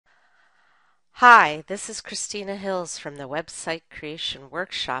Hi, this is Christina Hills from the Website Creation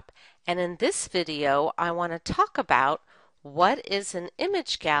Workshop, and in this video I want to talk about what is an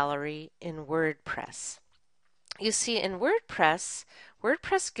image gallery in WordPress. You see, in WordPress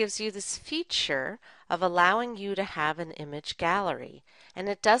gives you this feature of allowing you to have an image gallery, and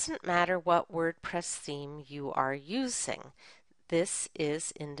it doesn't matter what WordPress theme you are using. This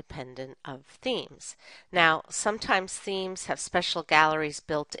is independent of themes. Now, sometimes themes have special galleries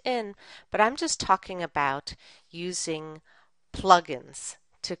built in, but I'm just talking about using plugins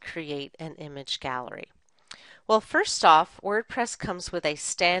to create an image gallery. Well, first off, WordPress comes with a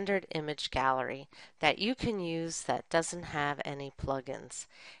standard image gallery that you can use that doesn't have any plugins.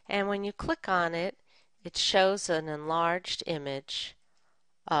 And when you click on it, it shows an enlarged image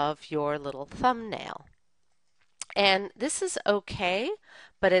of your little thumbnail. And this is okay,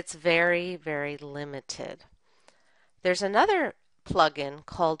 but it's very, very limited. There's another plugin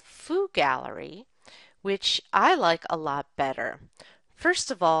called Foo Gallery, which I like a lot better.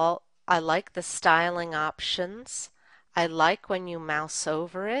 First of all, I like the styling options. I like when you mouse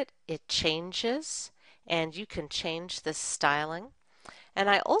over it, it changes, and you can change this styling. And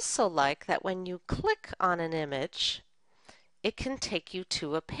I also like that when you click on an image, it can take you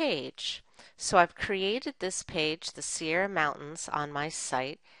to a page. So I've created this page, the Sierra Mountains, on my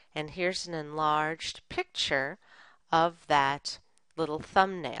site, and here's an enlarged picture of that little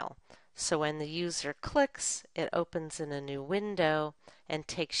thumbnail. So when the user clicks, it opens in a new window and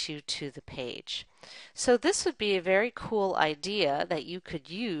takes you to the page. So this would be a very cool idea that you could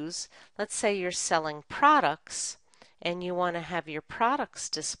use. Let's say you're selling products and you want to have your products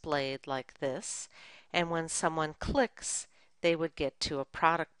displayed like this, and when someone clicks, they would get to a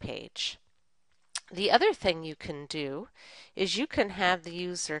product page. The other thing you can do is you can have the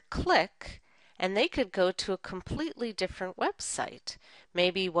user click and they could go to a completely different website,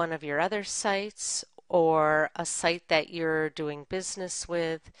 maybe one of your other sites or a site that you're doing business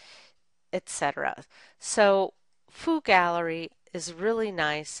with, etc. So Foo Gallery is really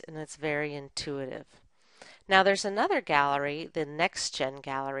nice and it's very intuitive. Now there's another gallery, the Next Gen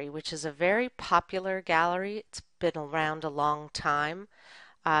Gallery, which is a very popular gallery. It's been around a long time.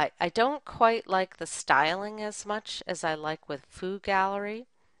 I don't quite like the styling as much as I like with Foo Gallery,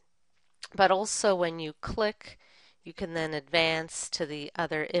 but also when you click, you can then advance to the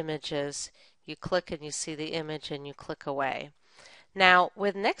other images. You click and you see the image and you click away. Now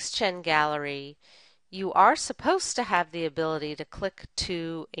with Next Gen Gallery, you are supposed to have the ability to click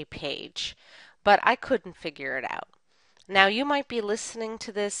to a page, but I couldn't figure it out. Now you might be listening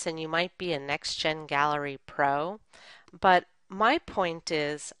to this and you might be a Next Gen Gallery Pro, but my point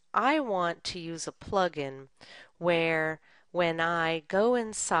is I want to use a plugin where when I go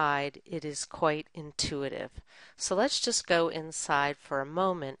inside it is quite intuitive. So let's just go inside for a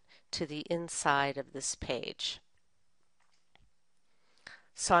moment to the inside of this page.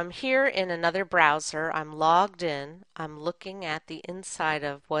 So I'm here in another browser, I'm logged in, I'm looking at the inside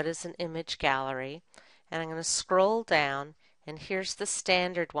of what is an image gallery, and I'm going to scroll down, and here's the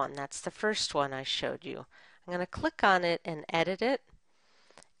standard one. That's the first one I showed you. I'm going to click on it and edit it,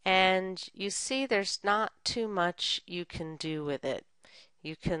 and you see there's not too much you can do with it.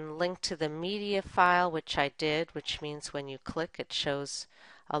 You can link to the media file, which I did, which means when you click it shows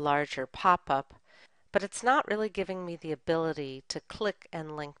a larger pop-up. But it's not really giving me the ability to click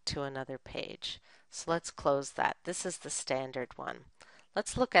and link to another page. So let's close that. This is the standard one.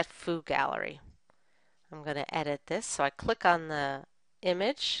 Let's look at Foo Gallery. I'm going to edit this. So I click on the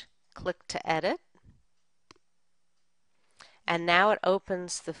image, click to edit, and now it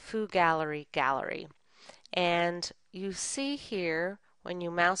opens the Foo Gallery gallery. And you see here when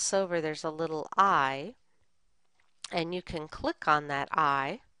you mouse over there's a little eye, and you can click on that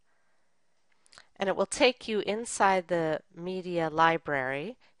eye and it will take you inside the media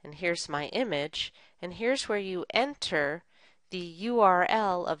library, and here's my image, and here's where you enter the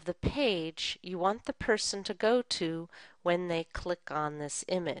URL of the page you want the person to go to when they click on this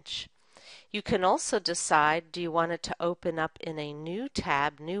image. You can also decide, do you want it to open up in a new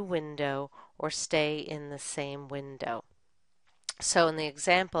tab, new window, or stay in the same window. So in the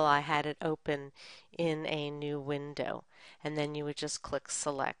example I had it open in a new window, and then you would just click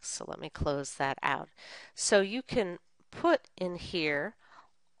select. So let me close that out. So you can put in here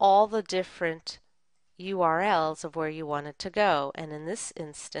all the different URLs of where you want it to go, and in this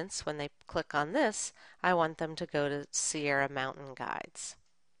instance when they click on this I want them to go to Sierra Mountain Guides.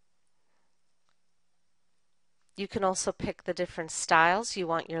 You can also pick the different styles you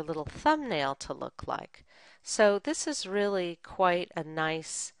want your little thumbnail to look like. So this is really quite a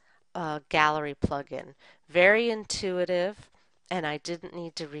nice gallery plugin. Very intuitive, and I didn't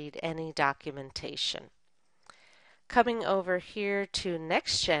need to read any documentation. Coming over here to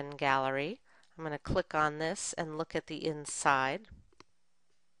Next Gen Gallery, I'm going to click on this and look at the inside.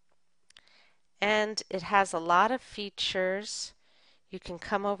 And it has a lot of features. You can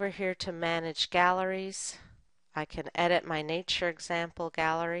come over here to Manage Galleries. I can edit my nature example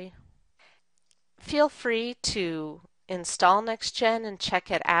gallery. Feel free to install NextGen and check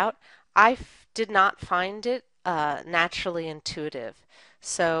it out. I did not find it naturally intuitive,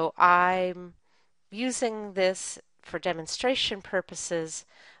 so I'm using this for demonstration purposes,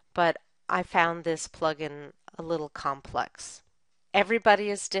 but I found this plugin a little complex.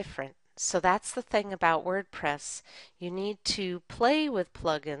 Everybody is different, so that's the thing about WordPress. You need to play with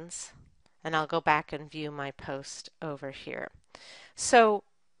plugins, and I'll go back and view my post over here. So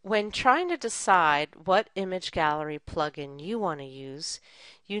when trying to decide what image gallery plugin you want to use,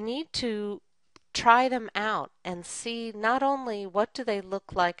 you need to try them out and see not only what do they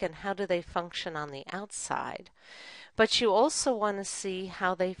look like and how do they function on the outside, but you also want to see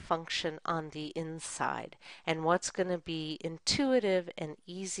how they function on the inside and what's going to be intuitive and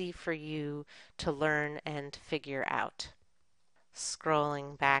easy for you to learn and figure out.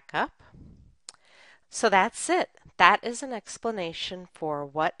 Scrolling back up. So that's it. That is an explanation for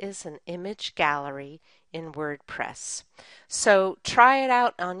what is an image gallery in WordPress. So try it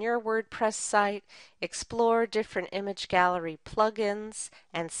out on your WordPress site, explore different image gallery plugins,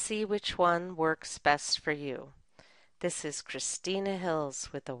 and see which one works best for you. This is Christina Hills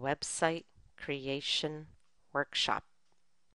with the Website Creation Workshop.